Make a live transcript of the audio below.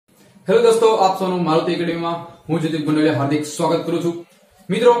Hello દોસ્તો, આપ સૌનું મારુતિ એકેડમીમાં હું જ્યોતિક ગુંડલિયા હાર્દિક સ્વાગત કરું છું।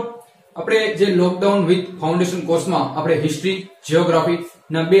 મિત્રો, આપણે જે લોકડાઉન વિથ ફાઉન્ડેશન કોર્સમાં આપણે હિસ્ટ્રી, જીઓગ્રાફી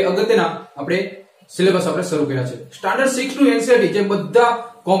ના બે અગત્યના આપણે સિલેબસ આપણે શરૂ કર્યા છે। સ્ટાન્ડર્ડ 6 ટુ Ncert જે બધા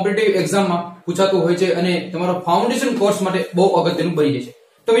કોમ્પિટિટિવ એક્ઝામમાં પૂછાતું હોય છે અને તમારો ફાઉન્ડેશન કોર્સ માટે બહુ અગત્યનું બની જાય છે।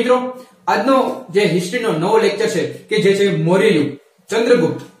 તો મિત્રો, આજનો જે હિસ્ટ્રીનો નવો લેક્ચર છે કે જે છે મૌર્ય યુગ,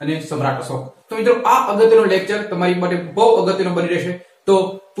 ચંદ્રગુપ્ત અને સમ્રાટ અશોક। તો મિત્રો, આ અગત્યનો લેક્ચર તમારી માટે બહુ અગત્યનો બની રહેશે, તો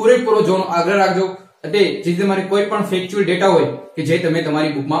પૂરેપૂરો જોવાનો આગ્રહ રાખજો એટલે જેથી તમારે કોઈ પણ ફેક્ચ્યુઅલ ડેટા હોય કે જે તમે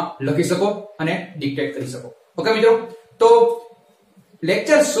તમારી બુકમાં લખી શકો અને ડિક્ટેટ કરી શકો। ઓકે મિત્રો, તો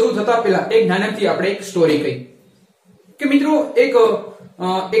લેક્ચર શરૂ થતા પહેલા એક નાનકડી આપણે એક સ્ટોરી કહી કે મિત્રો,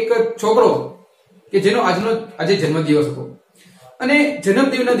 એક છોકરો કે જેનો આજે જન્મદિવસ હતો અને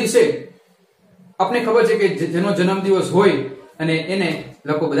જન્મદિવસના દિવસે આપને ખબર છે કે જેનો જન્મદિવસ હોય અને એને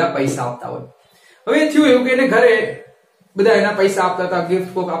લોકો બધા પૈસા આપતા હોય। હવે થયું એવું કે એને ઘરે બધા એના પૈસા આપતા હતા,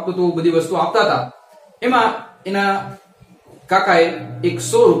 ગિફ્ટ કોક આપતું હતું, બધી વસ્તુ આપતા હતા। એમાં એના કાકાએ એક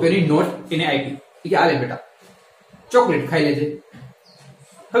 100 રૂપિયાની નોટ એને આપી કે આ લે બેટા, ચોકલેટ ખાઈ લેજે।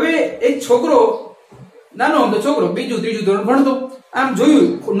 હવે એક છોકરો, નાનો આમ તો છોકરો, બીજું ત્રીજું ધોરણ ભણતો, આમ જોયું,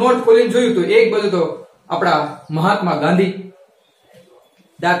 નોટ ખોલીને જોયું તો એક બાજુ તો આપણા મહાત્મા ગાંધી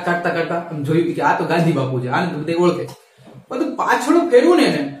દાંત કાઢતા કાઢતા આમ જોયું કે આ તો ગાંધી બાપુ છે, આને બધે ઓળખે। બધું પાછળ ફેરવું ને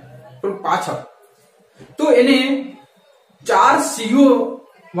એને પાછળ તો એને 4 સિંહો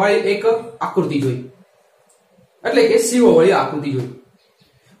વાળી એક આકૃતિ જોઈ, એટલે કે સિંહો વાળી આકૃતિ જોઈ।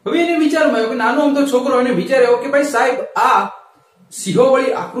 હવે એને વિચારમાં આવ્યો કે નાનો આમ તો છોકરો, એને વિચાર આવ્યો કે ભાઈ સાહેબ, આ સિંહો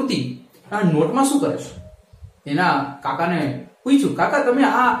વાળી આકૃતિ આ નોટમાં શું કરે છે? એના કાકાને પૂછ્યું, કાકા તમે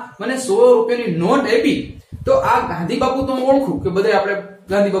આ મને 100 રૂપિયાની નોટ આપી, તો આ ગાંધી બાપુ તો હું ઓળખું કે બધા આપણે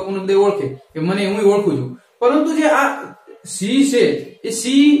ગાંધી બાપુને બધે ઓળખે કે મને હું ઓળખું છું, પરંતુ જે આ સિંહ છે એ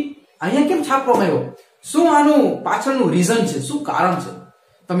સિંહ અહીંયા કેમ છાપવામાં આવ્યો? શું આનું પાછળનું રીઝન છે? શું કારણ છે?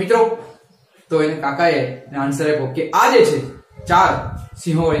 તો મિત્રો, તો એને કાકાએ આન્સર આપ્યો કે આ જે છે 4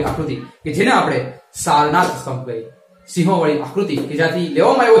 સિંહો વાળી આકૃતિ કે જેને આપણે સારનાથ સ્તંભ કહી, સિંહો વાળી આકૃતિ કે જ્યાંથી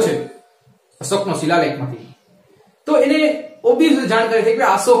લેવામાં આવ્યો છે અશોકનો શિલાલેખમાંથી। તો એને ઓબ્વિયસ જાણકારી થઈ કે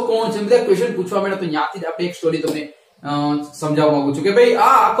અશોક કોણ છે, બધા ક્વેશ્ચન પૂછવા માંડ્યા। તો ત્યાંથી આપણે એક સ્ટોરી તમને સમજાવવા માંગુ છું કે ભાઈ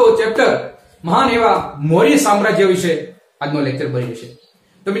આ આખો ચેપ્ટર મહાન એવા મૌર્ય સામ્રાજ્ય વિશે આજનો લેક્ચર બની જશે।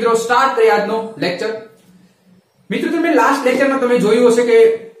 તો મિત્રો, સ્ટાર્ટ કરીએ આજનો લેક્ચર। મિત્રો, તમે લાસ્ટ લેક્ચરમાં તમે જોયું હશે કે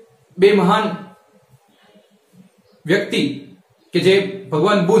બે મહાન વ્યક્તિ કે જે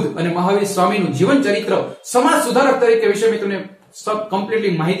ભગવાન બુદ્ધ અને મહાવીર સ્વામીનું જીવન ચરિત્ર, સમાજ સુધારક તરીકે વિશે મેં તમને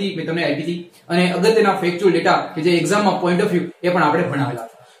કમ્પ્લીટલી માહિતી મેં તમને આપી હતી અને અગત્યના ફેક્ચ્યુઅલ ડેટા કે જે એક્ઝામમાં પોઈન્ટ ઓફ વ્યૂ એ પણ આપણે ભણાવેલા।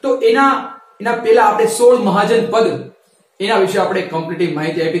 તો એના પહેલા આપણે 16 મહાજન પદ એના વિશે આપણે કમ્પ્લીટલી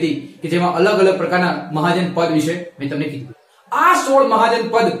માહિતી આપી હતી કે જેમાં અલગ અલગ પ્રકારના મહાજન પદ વિશે મેં તમને કીધું। આ 16 મહાજન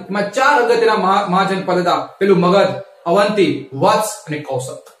પદ એમાં 4 અગત્યના મહાજન પદ હતા। પેલું મગધ, અવંતી, વત્સ અને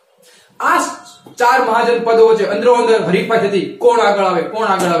કૌશક। આ 4 મહાજન પદો વચ્ચે અંદરો અંદર હરીફાઈ થતી, કોણ આગળ આવે, કોણ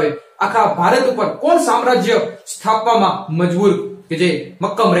આગળ આવે, આખા ભારત ઉપર કોણ સામ્રાજ્ય સ્થાપવામાં મજબૂર કે જે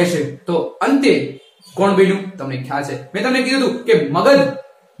મક્કમ રહેશે। તો અંતે કોણ બન્યું તમને ખ્યાલ છે? મેં તમને કીધું હતું કે મગધ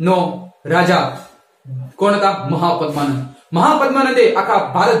નો રાજા કોણ હતા? મહાપદ્માનંદ। મહાપદ્માનંદે આખા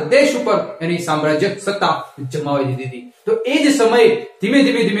ભારત દેશ ઉપર એની સામ્રાજ્ય સત્તા જમાવી દીધી હતી। તો એ જ સમયે ધીમે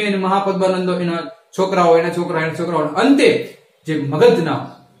ધીમે મહાપદ્માનંદો એના છોકરાઓ અંતે જે મગધના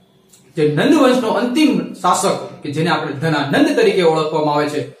જે નંદ વંશનો અંતિમ શાસક કે જેને આપણે ધનાનંદ તરીકે ઓળખવામાં આવે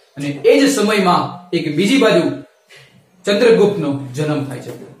છે, અને એ જ સમયમાં એક બીજી બાજુ ચંદ્રગુપ્તનો જન્મ થાય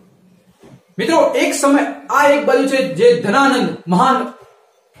છે। મિત્રો, એક સમય આ એક બાજુ છે જે ધનાનંદ મહાન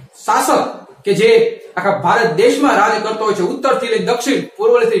શાસક કે જે આખા ભારત દેશમાં રાજ કરતો હોય છે, ઉત્તરથી લઈ દક્ષિણ,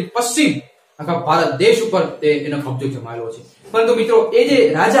 પૂર્વથી પશ્ચિમ, આખા ભારત દેશ ઉપર તે એનો કબજો જમાવેલો છે। પરંતુ મિત્રો, એ જે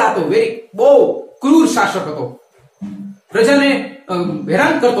રાજા હતો બહુ ક્રૂર શાસક હતો, પ્રજાને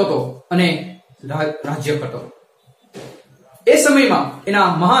હેરાન કરતો હતો અને રાજ્ય કરતો હતો। એ સમયમાં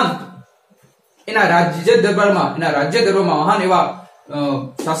એના રાજ્ય દરબારમાં મહાન એવા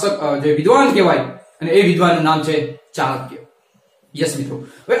શાસક જે વિદ્વાન કહેવાય, અને એ વિદ્વાનનું નામ છે ચાણક્ય। યસ મિત્રો,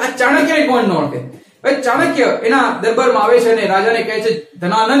 હવે આ ચાણક્યને કોણ ન ઓળખે? હવે ચાણક્ય એના દરબારમાં આવે છે અને રાજાને કહે છે,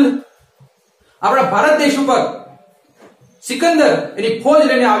 ધનાનંદ, આપણા ભારત દેશ ઉપર સિકંદર એની ફોજ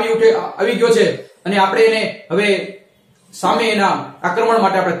લઈને આવી ગયો છે અને આપણે એને હવે સામે એના આક્રમણ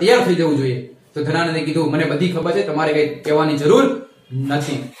માટે આપણે તૈયાર થઈ જવું જોઈએ। તો ધનાનંદે કીધું, મને બધી ખબર છે, તમારે કઈ કહેવાની જરૂર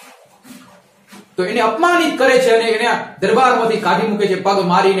નથી। તો એને અપમાનિત કરે છે અને એને દરબારમાંથી કાઢી મૂકે છે, પગ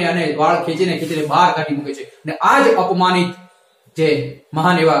મારીને અને વાળ ખેંચીને બહાર કાઢી મૂકે છે। અને આ જ અપમાનિત જે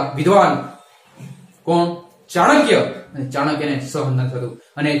મહાન એવા વિદ્વાન કોણ? ચાણક્ય। અને ચાણક્યને સહન ન થતું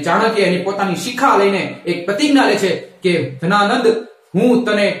અને ચાણક્ય એની પોતાની શિખા લઈને એક પ્રતિજ્ઞા લે છે કે ધનાનંદ, હું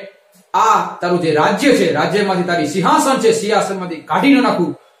તને આ તારું જે રાજ્ય છે, રાજ્યમાંથી તારી સિંહાસન છે, સિંહાસનમાંથી કાઢી ન નાખું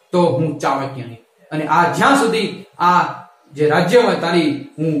તો હું ચાણક્યની. અને આ જ્યાં સુધી આ જે રાજ્યમાં તારી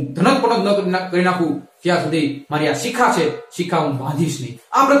હું ધનક ન કરી નાખું ત્યાં સુધી મારી આ શિખા હું બાંધીશ નહીં.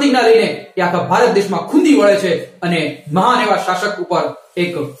 આ પ્રતિજ્ઞા લઈને એ આખા ભારત દેશમાં ખૂંદી વળે છે અને મહાન એવા શાસક ઉપર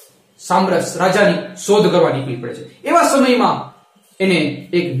એક રાજાની શોધ કરવા નીકળી પડે છે. એવા સમયમાં એને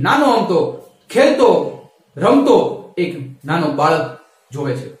એક નાનો અમતો ખેલતો રમતો એક નાનો બાળક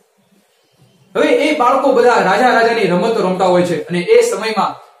જોવે છે. હવે એ બાળકો બધા રાજાની રમતો રમતા હોય છે અને એ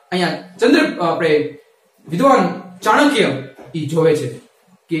સમયમાં અહીંયા આપણે વિદ્વાન ચાણક્ય ઈ જોવે છે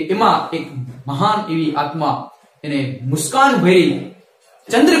કે એમાં એક મહાન એવી આત્મા એને મુસ્કાન ભરી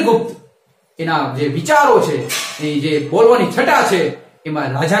ચંદ્રગુપ્ત એના જે વિચારો છે, એની જે બોલવાની છટા છે, એમાં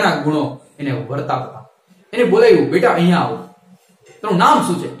રાજાના ગુણો એને વર્તાવતા. એને બોલાવ્યું, બેટા અહીંયા આવો, તારું નામ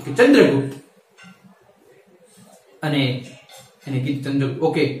શું છે? કે ચંદ્રગુપ્ત. અને એને કીધું ચંદ્રગુપ્ત,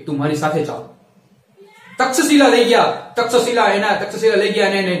 ઓકે તું મારી સાથે ચાલ. તક્ષશિલા લઈ ગયા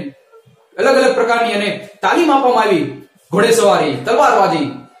અને એને અલગ અલગ પ્રકારની એને તાલીમ આપવામાં આવી, ઘોડેસવારી, તલવારબાજી,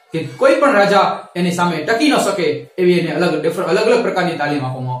 કે કોઈ પણ રાજા એની સામે ટકી ન શકે એવી એને અલગ અલગ પ્રકારની તાલીમ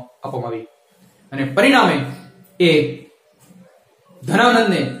આપવામાં આવી. અને પરિણામે એ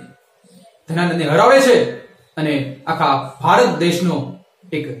ધનાનંદને હરાવે છે અને આખા ભારત દેશનો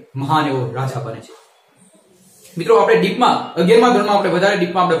એક મહાન એવો રાજા બને છે. મિત્રો આપણે ડીપમાં 11મા ધોરણમાં આપણે વધારે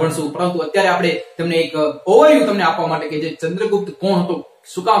ડીપમાં આપણે ભણશું, પરંતુ અત્યારે આપણે તમને એક ઓવરવ્યુ તમને આપવા માટે કે જે ચંદ્રગુપ્ત કોણ હતો,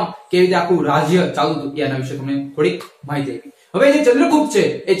 શું કામ, કેવી રીતે આખું રાજ્ય ચાલતું હતું, એના વિશે તમને થોડીક માહિતી આપી. હવે જે ચંદ્રગુપ્ત છે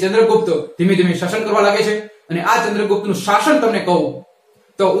એ ચંદ્રગુપ્ત ધીમે ધીમે શાસન કરવા લાગે છે. અને આ ચંદ્રગુપ્તનું શાસન તમને કહું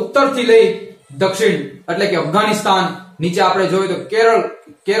તો ઉત્તરથી લઈ દક્ષિણ એટલે કે અફઘાનિસ્તાન, નીચે આપણે જોઈએ તો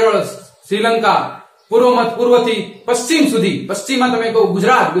કેરળ, શ્રીલંકા, પૂર્વથી પશ્ચિમ સુધી, પશ્ચિમમાં તમે કહો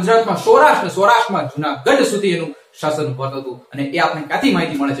ગુજરાતમાં સૌરાષ્ટ્ર, સૌરાષ્ટ્રમાં જુનાગઢ સુધી એનું શાસન વર્તતું હતું. અને એ આપણે ક્યાંથી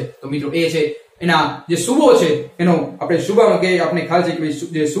માહિતી મળે છે? તો મિત્રો એ છે એના જે સુબો છે, એનો આપણે સુબામાં કે આપણે ખ્યાલ છે કે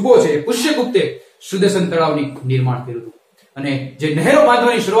જે સુબો છે એ પુષ્યગુપ્તે સુદર્શન તળાવની નિર્માણ કર્યું હતું. અને જે નહેરો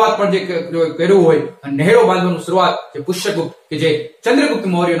બાંધવાની શરૂઆત પણ જે કર્યું હોય, નહેરો બાંધવાની શરૂઆત જે પુષ્યગુપ્ત કે જે ચંદ્રગુપ્ત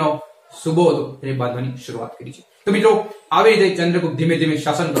મૌર્યનો સુબો હતો એને બાંધવાની શરૂઆત કરી છે. તો મિત્રો આવી રીતે ચંદ્રગુપ્ત ધીમે ધીમે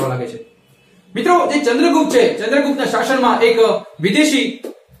શાસન કરવા લાગે છે. મિત્રો જે ચંદ્રગુપ્ત છે, ચંદ્રગુપ્તના શાસનમાં એક વિદેશી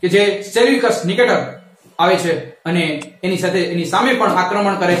કે જે સેલ્યુકસ નિકેટર આવે છે અને એની સામે પણ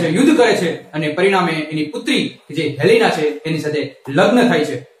આક્રમણ કરે છે, યુદ્ધ કરે છે. અને પરિણામે એની પુત્રી કે જે હેલિના છે એની સાથે લગ્ન થાય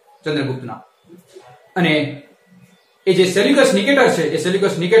છે ચંદ્રગુપ્તના. અને એ જે સેલ્યુકસ નિકેટર છે, એ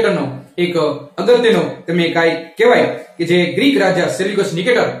સેલ્યુકસ નિકેટરનો એક અગત્યનો તમે કાંઈ કહેવાય કે જે ગ્રીક રાજા સેલ્યુકસ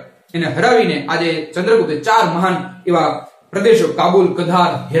નિકેટર એને હરાવીને આજે ચંદ્રગુપ્તે 4 મહાન એવા પ્રદેશો કાબુલ,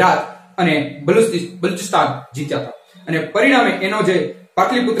 કંધાર, હેરાત અને બલુચિસ્તાન જીત્યા હતા. અને પરિણામે એનો જે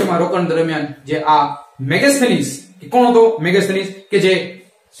પાટલીપુત્રમાં રોકાણ દરમિયાન જે આ મેગસ્થનીસ, કોણ હતો? મેગસ્થનીસ કે જે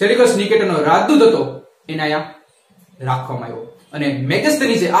સેલ્યુકસ નિકેટરનો રાજદૂત હતો, એને અહીંયા રાખવામાં આવ્યો. અને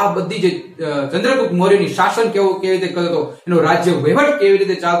મેગસ્થનીસે આ બધી જે ચંદ્રગુપ્ત મૌર્યની શાસન કેવી રીતે કરતો હતો, એનો રાજ્ય વહીવટ કેવી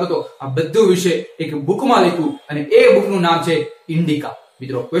રીતે ચાલતો હતો, આ બધું વિશે એક બુકમાં લખ્યું. અને એ બુકનું નામ છે ઇન્ડિકા.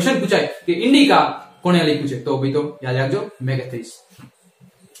 મિત્રો ક્વેશ્ચન પૂછાય કે ઇન્ડિકા કોણે લખ્યું છે? તો ભાઈ તો યાદ રાખજો, મેગસ્થનીસ.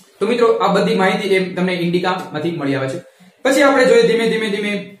 તો મિત્રો આ બધી માહિતી એ તમને ઇન્ડિકામાંથી મળી આવે છે. પછી આપણે જોઈએ ધીમે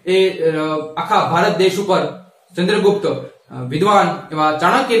ધીમે એ આખા ભારત દેશ ઉપર ચંદ્રગુપ્ત વિદ્વાન એવા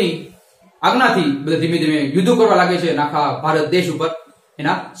ચાણક્યની આજ્ઞાથી બધા ધીમે ધીમે યુદ્ધ કરવા લાગે છે અને આખા ભારત દેશ ઉપર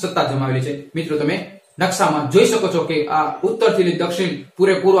એના સત્તા જમાવેલી છે. મિત્રો તમે નકશામાં જોઈ શકો છો કે આ ઉત્તરથી લઈ દક્ષિણ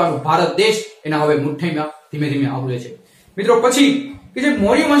પૂરેપૂરું ભારત દેશ એના હવે મુઠ્ઠીમાં ધીમે ધીમે આવરે છે. મિત્રો પછી કે જે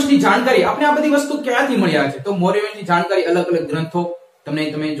મૌર્ય વંશની જાણકારી, આપણે આ બધી વસ્તુ ક્યાંથી મળી આવે છે? તો મૌર્ય વંશની જાણકારી અલગ અલગ ગ્રંથો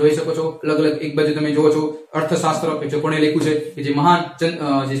તમે જોઈ શકો છો. અલગ અલગ એક બાજુ તમે જોવો છો અર્થશાસ્ત્ર કે જે કોણે લખ્યું છે કે જે મહાન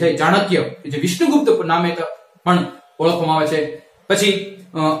જે છે ચાણક્ય કે જે વિષ્ણુગુપ્ત નામે પણ ઓળખવામાં આવે છે. પછી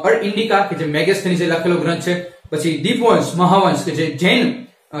ઇન્ડિકા કે જે મેગસ્થનીસે લખેલો ગ્રંથ છે. પછી દીપવંશ, મહાવંશ કે જે જૈન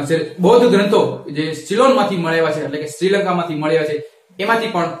બૌદ્ધ ગ્રંથો જે સિલોનમાંથી મળ્યા છે એટલે કે શ્રીલંકામાંથી મળ્યા છે,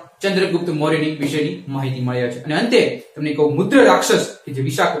 એમાંથી પણ ચંદ્રગુપ્ત મૌર્યની વિશેની માહિતી મળી આવે છે. અને અંતે તમને કહું મુદ્ર રાક્ષસ કે જે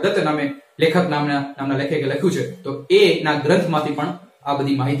વિશાખ દત્ત નામે લેખક નામના લેખકે લખ્યું છે, તો એ ના ગ્રંથમાંથી પણ આ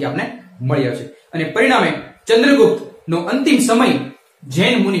બધી માહિતી આપણે મળી આવે છે. અને પરિણામે ચંદ્રગુપ્ત નો અંતિમ સમય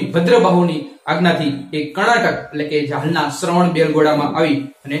જૈન મુનિ ભદ્રબાહુની આજ્ઞાથી એ કર્ણાટક એટલે કે હાલના શ્રવણ બેલગોડામાં આવી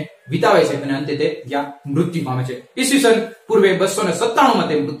અને વિતાવે છે અને અંતે તે ત્યાં મૃત્યુ પામે છે. ઈસવીસન પૂર્વે 297 માં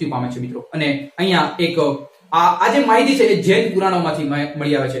તે મૃત્યુ પામે છે. મિત્રો અને અહીંયા એક આ જે માહિતી છે એ જૈન પુરાણોમાંથી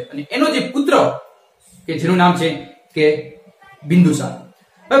મળી આવે છે. અને એનો જે પુત્ર કે જેનું નામ છે કે બિંદુસાર.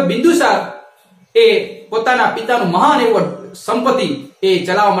 હવે બિંદુસાર એ પોતાના પિતાનું મહાન એવું સંપત્તિ એ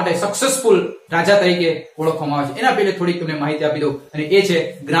ચલાવવા માટે સક્સેસફુલ રાજા તરીકે ઓળખવામાં આવે છે. એના પહેલે થોડીક તમને માહિતી આપી દઉં, અને એ છે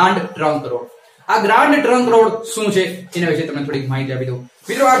ગ્રાન્ડ ટ્રંક રોડ. આ ગ્રાન્ડ ટ્રંક રોડ શું છે એના વિશે તમને થોડીક માહિતી આપી દઉં.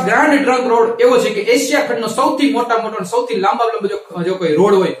 મિત્રો આ ગ્રાન્ડ ટ્રંક રોડ એવો છે કે એશિયા ખંડનો સૌથી મોટો સૌથી લાંબો જો કોઈ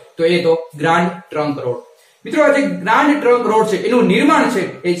રોડ હોય તો એ તો ગ્રાન્ડ ટ્રંક રોડ. મિત્રો આ જે ગ્રાન્ડ ટ્રંક રોડ છે એનું નિર્માણ છે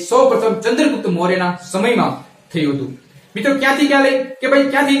એ સૌપ્રથમ ચંદ્રગુપ્ત મૌર્યના સમયમાં થયું હતું. મિત્રો ક્યાંથી ક્યાં લઈ કે ભાઈ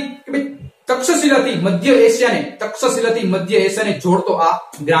તક્ષશિલાથી મધ્ય એશિયાને જોડતો આ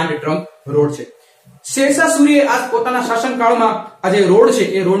ગ્રાન્ડ ટ્રંક રોડ છે. શેરશાહ સૂરીએ આ પોતાના શાસનકાળમાં આ જે રોડ છે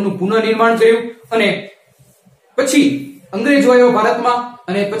એ રોડનું પુનઃનિર્માણ કર્યું અને પછી અંગ્રેજો આવ્યા ભારતમાં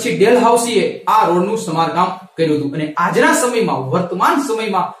અને પછી ડેલહાઉસીએ આ રોડનું સમારકામ કર્યું હતું અને આજના સમયમાં વર્તમાન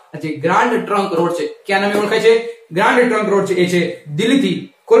સમયમાં આ જે ગ્રાન્ડ ટ્રંક રોડ છે ક્યાં નામે ઓળખાય છે? ગ્રાન્ડ ટ્રંક રોડ છે એ છે દિલ્હીથી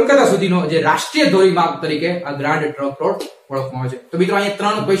કોલકાતા સુધીનો જે રાષ્ટ્રીય ધોરીમાર્ગ તરીકે આ ગ્રાન્ડ ટ્રંક રોડ ઓળખવામાં આવે છે. તો મિત્રો અહીંયા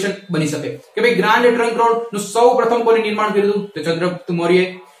 3 ક્વેશ્ચન બની શકે કે ભાઈ ગ્રાન્ડ ટ્રંક રોડ નું સૌપ્રથમ કોણે નિર્માણ કર્યું હતું? તો ચંદ્રગુપ્ત મૌર્યે.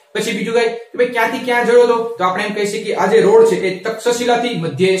 પછી બીજું કઈ કે ભાઈ ક્યાંથી ક્યાં જોયો હતો? તો આપણે એમ કહી શકીએ કે આ જે રોડ છે એ તક્ષશિલાથી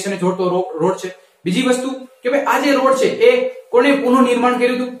મધ્ય એશિયાને જોડતો રોડ છે. બીજી વસ્તુ કે ભાઈ આ જે રોડ છે એ કોણે પુનઃનિર્માણ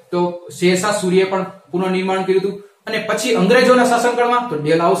કર્યું હતું? તો શેરશાહ સૂરીએ પણ પુનઃનિર્માણ કર્યું હતું અને પછી અંગ્રેજોના શાસનકાળમાં તો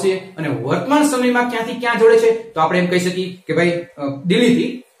ડેલહાઉસીએ અને વર્તમાન સમયમાં ક્યાંથી ક્યાં જોડે છે? તો આપણે એમ કહી શકીએ કે ભાઈ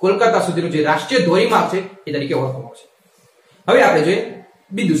દિલ્હીથી કોલકાતા સુધીનો જે રાષ્ટ્રીય ધોરીમાર્ગ છે એ તરીકે ઓળખવામાં આવે છે. હવે આપણે જોઈએ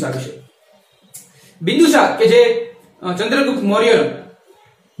બિંદુસાર વિશે. બિંદુસાર કે જે ચંદ્રગુપ્ત મૌર્ય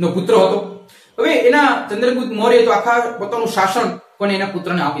નો પુત્ર હતો. હવે એના ચંદ્રગુપ્ત મૌર્ય તો આખા પોતાનું શાસન પણ એના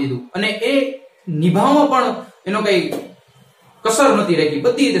પુત્રને આપી દીધું અને એ નિભાવવામાં પણ એનો કઈ કસર નથી રહી.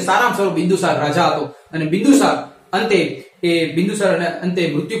 બધી રીતે સારામાં સારો બિંદુસાર રાજા હતો અને બિંદુસાર અંતે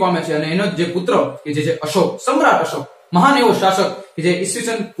મૃત્યુ પામે છે અને એનો જે પુત્ર કે જે છે અશોક, સમ્રાટ અશોક, મહાન એવો શાસક કે જે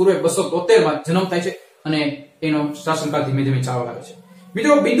ઈસવીસન પૂર્વે 273 માં જન્મ થાય છે અને એનો શાસનકાળ ધીમે ધીમે ચાલવા લાગે છે.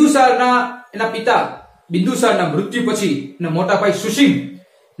 મિત્રો એના પિતા બિંદુસારના મૃત્યુ પછી એના મોટા ભાઈ સુશીમ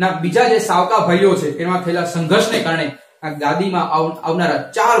ના બીજા જે સાવકા ભાઈઓ છે એમાં થયેલા સંઘર્ષને કારણે આ ગાદીમાં આવનારા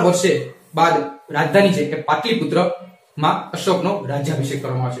 4 વર્ષે બાદ રાજધાની છે કે પાટલીપુત્ર માં અશોકનો રાજ્યાભિષેક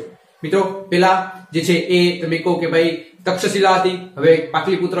કરવામાં આવશે. મિત્રો પેલા જે છે એ તમે કહો કે ભાઈ તક્ષશિલા હતી, હવે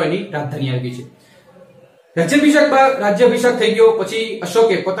પાટલીપુત્ર એની રાજધાની આવી ગઈ છે. રાજ્યાભિષેક થઈ ગયો પછી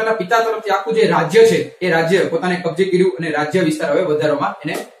અશોકે પોતાના પિતા તરફથી આખું જે રાજ્ય છે એ રાજ્ય પોતાને કબજે કર્યું અને રાજ્ય વિસ્તાર હવે વધારવામાં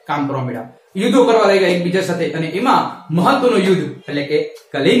એને કામ કરવા મળ્યા. યુદ્ધો કરવા લાગ્યા એકબીજા સાથે અને એમાં મહત્વનું યુદ્ધ એટલે કે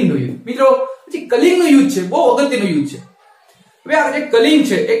કલિંગનું યુદ્ધ. મિત્રો જે કલિંગનું યુદ્ધ છે બહુ અગત્યનું યુદ્ધ છે. હવે આ જે કલિંગ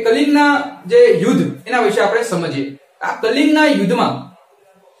છે એ કલિંગના જે યુદ્ધ એના વિશે આપણે સમજીએ. આ કલિંગના યુદ્ધમાં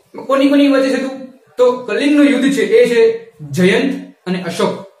કોની વચ્ચે છે? તો કલિંગનું યુદ્ધ છે એ છે જયંત અને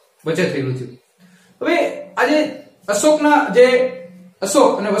અશોક વચ્ચે થયેલું છે. હવે આજે અશોક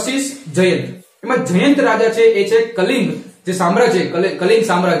અને વશિષ્ઠ જયંત, એમાં જયંત રાજા છે એ છે કલિંગ જે સામ્રાજ્ય કલિંગ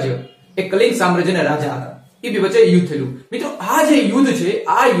સામ્રાજ્ય એ કલિંગ સામ્રાજ્યના રાજા હતા. એ બે વચ્ચે યુદ્ધ થયેલું. મિત્રો આ જે યુદ્ધ છે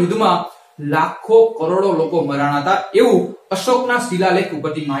આ યુદ્ધમાં લાખો કરોડો લોકો મરાણા હતા એવું અશોકના શિલાલેખ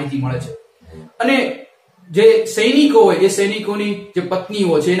ઉપરથી માહિતી મળે છે. અને જે સૈનિકો હોય એ સૈનિકોની જે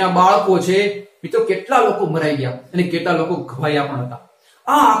પત્નીઓ છે, એના બાળકો છે, મિત્રો કેટલા લોકો મરાઈ ગયા અને કેટલા લોકો ઘવાયા પણ હતા.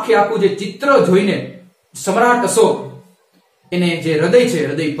 આ આખું જે ચિત્ર જોઈને સમ્રાટ અશોક એને જે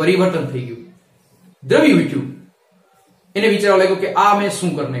હૃદય પરિવર્તન થઈ ગયું, દ્રવી ઉઠ્યું. એને વિચારવા લાગ્યું કે આ મેં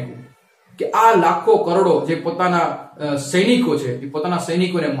શું કરી નાખ્યું કે આ લાખો કરોડો જે પોતાના સૈનિકો છે એ પોતાના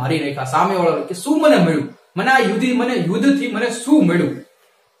સૈનિકોને મારી નાખ્યા. સામેવાળા કે શું મને મળ્યું, મને આ યુદ્ધથી મને શું મળ્યું?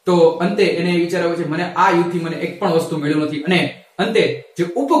 તો અંતે એને વિચાર્યું છે મને આ યુદ્ધથી મને એક પણ વસ્તુ મળ્યું નથી. અને અંતે જે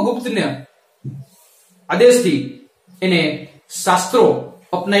ઉપગુપ્તને આદેશથી એને શાસ્ત્રો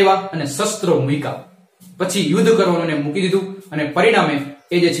અપનાવ્યા અને શસ્ત્રો મૂક્યા. પછી યુદ્ધ કરવાનું એને મૂકી દીધું અને પરિણામે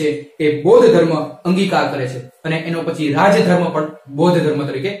એ જે છે એ બૌદ્ધ ધર્મ અંગીકાર કરે છે અને એનો પછી રાજધર્મ પણ બૌદ્ધ ધર્મ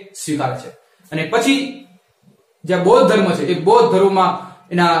તરીકે સ્વીકારે છે. અને પછી જે બૌદ્ધ ધર્મ છે એ બૌદ્ધ ધર્મમાં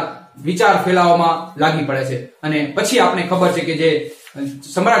એના વિચાર ફેલાવવામાં લાગી પડે છે. અને પછી આપણે ખબર છે કે જે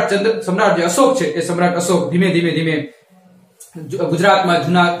સમ્રાટ જે અશોક છે એ સમ્રાટ અશોક ધીમે ગુજરાતમાં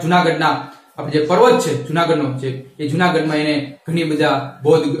જુનાગઢના આપણે જે પર્વત છે જુનાગઢનો છે એ જુનાગઢમાં એને ઘણી બધા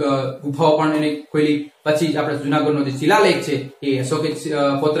બૌદ્ધ ગુફાઓ પણ એને ખોલી. પછી આપણે જુનાગઢનો જે શિલાલેખ છે એ અશોકે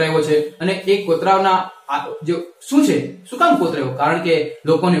કોતરાવ્યો છે અને એ કોતરાવના જે શું કામ કોતરાવ્યો? કારણ કે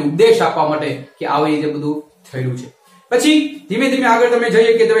લોકોને ઉપદેશ આપવા માટે કે આવી રીતે બધું થયેલું છે. પછી ધીમે આગળ તમે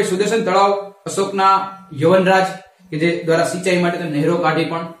જોઈએ કે તમે સુદર્શન તળાવ અશોકના યવનરાજ કે જે દ્વારા સિંચાઈ માટે નહેરો કાઢી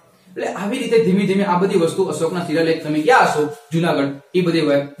પણ. એટલે આવી રીતે ધીમે આ બધી વસ્તુ અશોકના શિલાલેખ તમે ગયા હશો જુનાગઢ એ બધી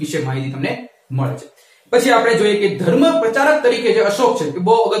વિશે માહિતી તમને મળે છે. પછી આપણે જોઈએ કે ધર્મ પ્રચારક તરીકે જે અશોક છે એ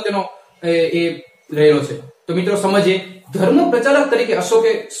બહુ અગત્યનો એ રહેલો છે. તો મિત્રો સમજીએ ધર્મ પ્રચારક તરીકે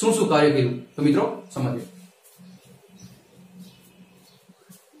અશોકે શું કાર્ય કર્યું. તો મિત્રો સમજીએ.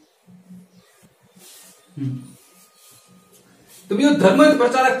 તો બીજો ધર્મ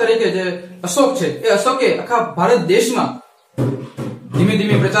પ્રચારક તરીકે જે અશોક છે એ અશોકે આખા ભારત દેશમાં ધીમે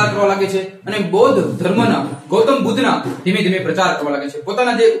ધીમે પ્રચાર કરવા લાગે છે અને બૌદ્ધ ધર્મના ગૌતમ બુદ્ધના ધીમે ધીમે પ્રચાર કરવા લાગે છે.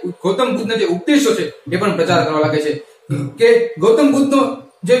 પોતાના જે ગૌતમ બુદ્ધના જે ઉપદેશો છે એ પણ પ્રચાર કરવા લાગે છે કે ગૌતમ બુદ્ધનો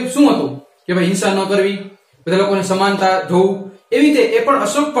જે શું હતું કે ભાઈ હિંસા ન કરવી, બધા લોકોને સમાનતા જોવું. એવી રીતે એ પણ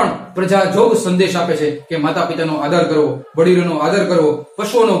અશોક પણ પ્રજાજોગ સંદેશ આપે છે કે માતા પિતાનો આદર કરવો, વડીલોનો આદર કરવો,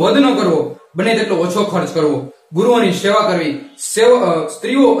 પશુઓનો વધ ન કરવો, બને તેટલો ઓછો ખર્ચ કરવો, ગુરુઓની સેવા કરવી,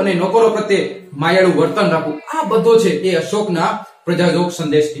 સ્ત્રીઓ અને નોકરો પ્રત્યે માયાળું વર્તન રાખવું. આ બધો છે એ અશોકના પ્રજાજોગ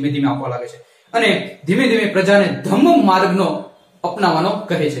સંદેશ ધીમે ધીમે આપવા લાગે છે અને ધીમે ધીમે પ્રજાને ધમ્મ માર્ગનો અપનાવવાનો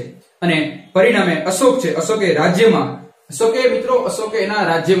કહે છે. અને પરિણામે અશોકે એના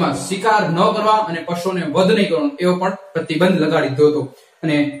રાજ્યમાં શિકાર ન કરવા અને પશુઓને વધ નહીં કરવાનો એવો પણ પ્રતિબંધ લગાડી દીધો હતો.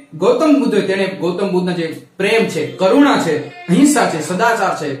 અને ગૌતમ બુદ્ધના જે પ્રેમ છે, કરુણા છે, અહિંસા છે,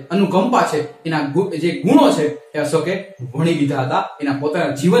 સદાચાર છે, અનુકંપા છે, એના જે ગુણો છે એ અશોકે વણી લીધા હતા, એના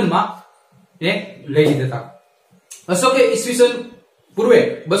પોતાના જીવનમાં એ લઈ લીધા હતા. અશોકે ઈસવીસન પૂર્વે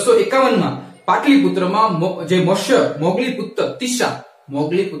 251 પાટલીપુત્રમાં જે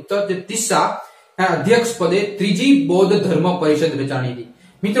મોગલીપુત્ર તિસ્સા અધ્યક્ષ પદે ત્રીજી બૌદ્ધ ધર્મ પરિષદ રચાણી હતી.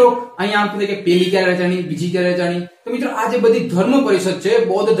 મિત્રો અહીંયા આપણે કે પેલી ક્યારે રચાણી, બીજી ક્યારે રચાણી, તો મિત્રો આ જે બધી ધર્મ પરિષદ છે,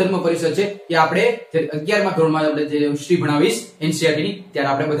 બૌદ્ધ ધર્મ પરિષદ છે, એ આપણે 11મા ધોરણમાં આપણે જે હિસ્ટ્રી ભણાવીશ NCERT ની, ત્યારે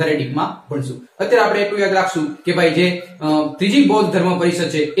આપણે વધારે ડીપમાં ભણશું. અત્યારે આપણે એટલું યાદ રાખશું કે ભાઈ જે ત્રીજી બૌદ્ધ ધર્મ પરિષદ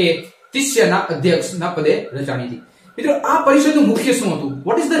છે એ તિસ્સાના અધ્યક્ષના પદે રચાણી હતી. મિત્રો આ પરિષદનું મુખ્ય શું હતું?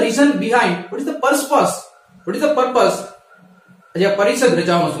 What is the reason behind, what is the purpose જે પરિષદ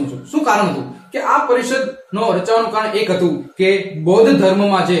રચાવવાનું શું કારણ હતું? કે આ પરિષદ નો રચવાનું કારણ એક હતું કે બૌદ્ધ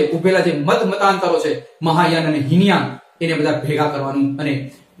ધર્મમાં જે ઉભેલા જે મતાંતરો છે, મહાયાન અને હીનયાન, એને બધા ભેગા કરવાનું અને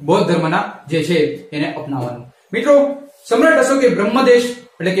બૌદ્ધ ધર્મના જે છે એને અપનાવવાનું. મિત્રો સમ્રાટ અશોકે બ્રહ્મદેશ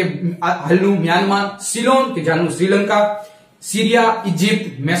એટલે કે હાલનું મ્યાનમાર, સિલોન કે જાનું શ્રીલંકા, સિરિયા, ઇજિપ્ત,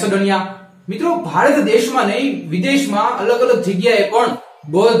 મેસેડોનિયા, મિત્રો ભારત દેશમાં નહીં વિદેશમાં અલગ અલગ જગ્યાએ પણ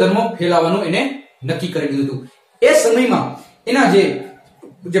બૌદ્ધ ધર્મ ફેલાવવાનું એને નક્કી કરી દીધું હતું. એ સમયમાં એના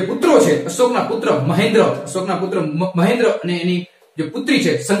જે પુત્રો છે, અશોકના પુત્ર મહેન્દ્ર અને એની જે પુત્રી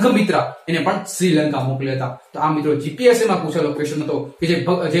છે સંઘમિત્રા, એને પણ શ્રીલંકા મોકલ્યા હતા. તો આ મિત્રો GPSC માં પૂછેલો ક્વેશ્ચન હતો કે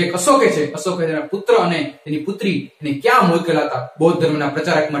જે અશોકે તેના પુત્ર અને તેની પુત્રી એને ક્યાં મોકલ્યા હતા બૌદ્ધ ધર્મના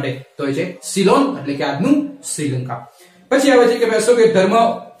પ્રચારક માટે? તો એ છે સિલોન એટલે કે આજનું શ્રીલંકા. પછી આવે છે કે અશોકે ધર્મ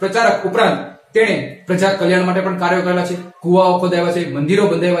પ્રચારક ઉપરાંત તેણે પ્રજા કલ્યાણ માટે પણ કાર્યો કરેલા છે. કુવાઓ ખોદાવ્યા છે, મંદિરો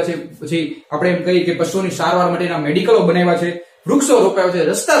બંધાવ્યા છે, પછી આપણે એમ કહીએ કે પશુઓની સારવાર માટેના મેડિકલો બનાવ્યા છે, વૃક્ષો રોપાવ્યા છે,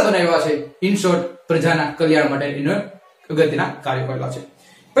 રસ્તા બનાવ્યા છે. ઇન શોર્ટ પ્રજાના કલ્યાણ માટે અગત્યના કાર્યો કરેલા છે.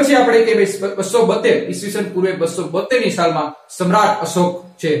 પછી આપણે કે 272 ઈસવીસન પૂર્વે 272 ની સાલમાં સમ્રાટ અશોક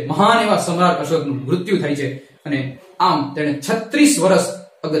છે, મહાન એવા સમ્રાટ અશોકનું મૃત્યુ થાય છે અને આમ તેણે 36 વર્ષ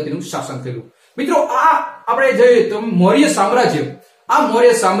અગત્યનું શાસન કર્યું. મિત્રો આ આપણે જોઈએ તો મૌર્ય સામ્રાજ્ય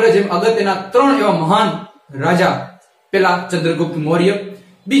અગત્યના 3 એવા મહાન રાજા, પેલા ચંદ્રગુપ્ત મૌર્ય,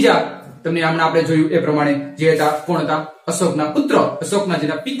 બીજા તમને હમણાં આપણે જોયું એ પ્રમાણે જે હતા કોણ હતા? અશોકના પુત્ર, અશોકના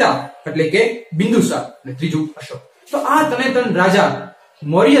જેના પિતા એટલે કે બિંદુસાર, અને ત્રીજું અશોક. તો આ ત્રણે રાજા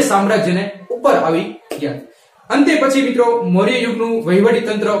મૌર્ય સામ્રાજ્યને ઉપર આવી ગયા. અંતે પછી મિત્રો મૌર્ય યુગનું વહીવટી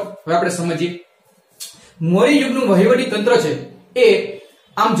તંત્ર હવે આપણે સમજીએ. મૌર્ય યુગનું વહીવટી તંત્ર છે એ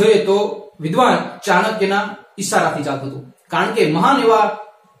આમ જોઈએ તો વિદ્વાન ચાણક્યના ઈશારાથી ચાલતું હતું. કારણ કે મહાન એવા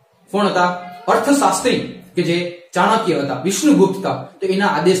કોણ હતા? અર્થશાસ્ત્રી કે જે ચાણક્ય હતા, વિષ્ણુગુપ્ત હતા, તો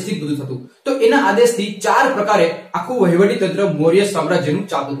એના આદેશથી બધું થતું. તો એના આદેશથી 4 પ્રકારે આખું વહીવટી તંત્ર મૌર્ય સામ્રાજ્યનું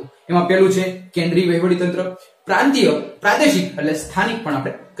ચાલતું હતું. એમાં પહેલું છે કેન્દ્રીય વહીવટી તંત્ર, પ્રાંતીય, પ્રાદેશિક એટલે સ્થાનિક પણ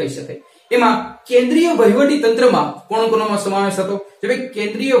આપણે કહી શકાય. એમાં કેન્દ્રીય વહીવટી તંત્રમાં કોનો સમાવેશ હતો? જે ભાઈ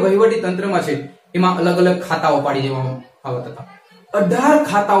કેન્દ્રીય વહીવટી તંત્રમાં છે એમાં અલગ અલગ ખાતાઓ પાડી દેવામાં આવતા હતા. 18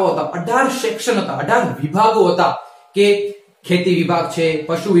 ખાતાઓ હતા, 18 સેક્શન હતા, 18 વિભાગો હતા કે ખેતી વિભાગ છે,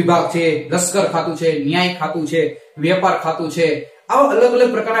 પશુ વિભાગ છે, લશ્કર ખાતું છે, ન્યાય ખાતું છે, વેપાર ખાતું છે. આવા અલગ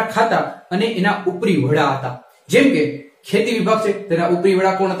અલગ પ્રકારના ખાતા અને એના ઉપરી વડા હતા. જેમ કે ખેતી વિભાગ છે તેના ઉપરી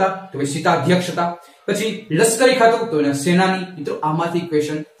વડા કોણ હતા? તો ભાઈ સીતાધ્યક્ષ હતા. પછી લશ્કરી ખાતું તો એના સેનાની. મિત્રો આમાંથી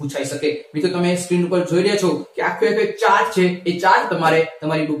ક્વેશ્ચન પૂછાઈ શકે. મિત્રો તમે સ્ક્રીન ઉપર જોઈ રહ્યા છો કે આખો ચાર્ટ છે, એ ચાર્ટ તમારે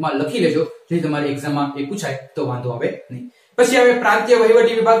તમારી બુકમાં લખી લેજો, જેથી તમારી એક્ઝામમાં એ પૂછાય તો વાંધો આવે નહીં. પછી આવે પ્રાંતીય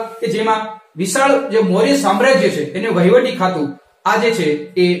વહીવટી વિભાગ કે જેમાં વિશાળ જે મૌર્ય સામ્રાજ્ય છે એને વહીવટી ખાતું આ જે છે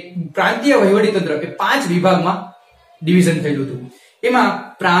એ પ્રાંતીય વહીવટી તંત્ર એ 5 વિભાગમાં ડિવિઝન થયેલું હતું. એમાં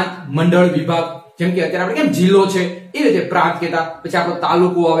પ્રાંત, મંડળ, વિભાગ, જેમ કે અત્યારે આપણે કેમ જિલ્લો છે એ રીતે પ્રાંત કહેતા, પછી આપણો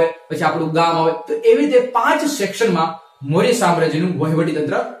તાલુકો આવે, પછી આપણું ગામ આવે, તો એવી રીતે 5 સેક્શનમાં મૌર્ય સામ્રાજ્યનું વહીવટી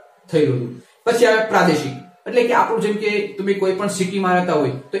તંત્ર થયેલું હતું. પછી આવે પ્રાદેશિક એટલે કે આપણું જેમ કે તમે કોઈ પણ સિટીમાં રહેતા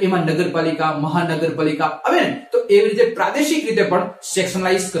હોય તો એમાં નગરપાલિકા, મહાનગરપાલિકા આવે ને, તો એવી રીતે પ્રાદેશિક રીતે પણ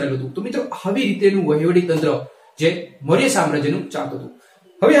સેક્શનલાઇઝ કરેલું હતું. તો મિત્રો આવી રીતેનું વહીવટી તંત્ર જે મૌર્ય સામ્રાજ્યનું ચાલતું હતું.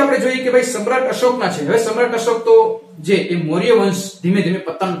 હવે આપણે જોઈએ કે ભાઈ સમ્રાટ અશોકના છે. હવે સમ્રાટ અશોક તો જે એ મૌર્ય વંશ ધીમે ધીમે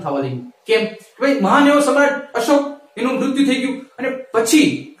પતન થવા લાગ્યું. કેમ? ભાઈ મહાન એવો સમ્રાટ અશોક એનું મૃત્યુ થઈ ગયું અને પછી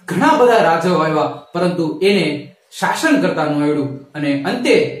ઘણા બધા રાજાઓ આવ્યા, પરંતુ એને શાસન કરતા ન આવડ્યું અને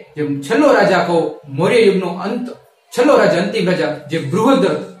અંતે જે છેલ્લો રાજા કહો મૌર્ય યુગનો અંત, છેલ્લો રાજા, અંતિમ રાજા જે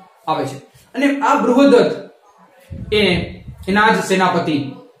બૃહદ્રથ આવે છે. અને આ બૃહદ્રથ એના જ સેનાપતિ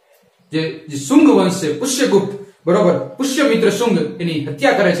જે શુંગ વંશ છે, પુષ્યગુપ્ત, બરોબર, પુષ્યમિત્ર શુંગ એની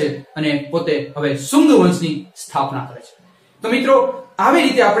હત્યા કરે છે અને પોતે હવે શુંગ વંશની સ્થાપના કરે છે. તો મિત્રો આવી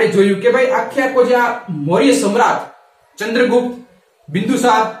રીતે આપણે જોયું કે ભાઈ આખો જે આ મૌર્ય સમ્રાટ ચંદ્રગુપ્ત,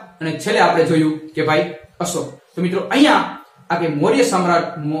 બિંદુસાર અને છેલ્લે આપણે જોયું કે ભાઈ અશોક. તો મિત્રો અહીંયા આ કે મૌર્ય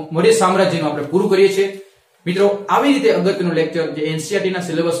સામ્રાજ્યનું આપણે પૂરું કરીએ છીએ. મિત્રો આવી રીતે અગત્યનું લેક્ચર જે એનસીઈઆરટી ના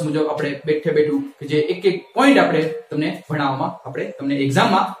સિલેબસ મુજબ આપણે બેઠે બેઠું કે જે એક એક પોઈન્ટ આપણે તમને ભણાવવામાં આપણે તમને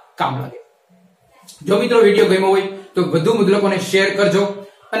એક્ઝામમાં કામ લાગે. જો મિત્રો વિડીયો ગમ્યો હોય તો વધુ લોકોને શેર કરજો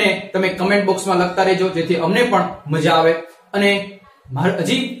અને તમે કમેન્ટ બોક્સમાં લખતા રહેજો, જેથી અમને પણ મજા આવે. અને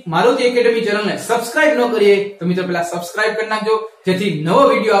હજી મારુતિ એકેડમી ચેનલને સબસ્ક્રાઇબ ન કરીએ તો મિત્રો પહેલા સબસ્ક્રાઇબ કરી નાખજો, જેથી નવો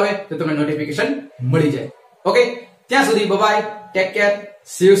વિડીયો આવે તો તમને નોટિફિકેશન મળી જાય. ઓકે, ત્યાં સુધી bye bye, take care,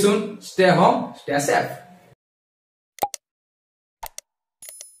 C you soon, stay home, stay safe.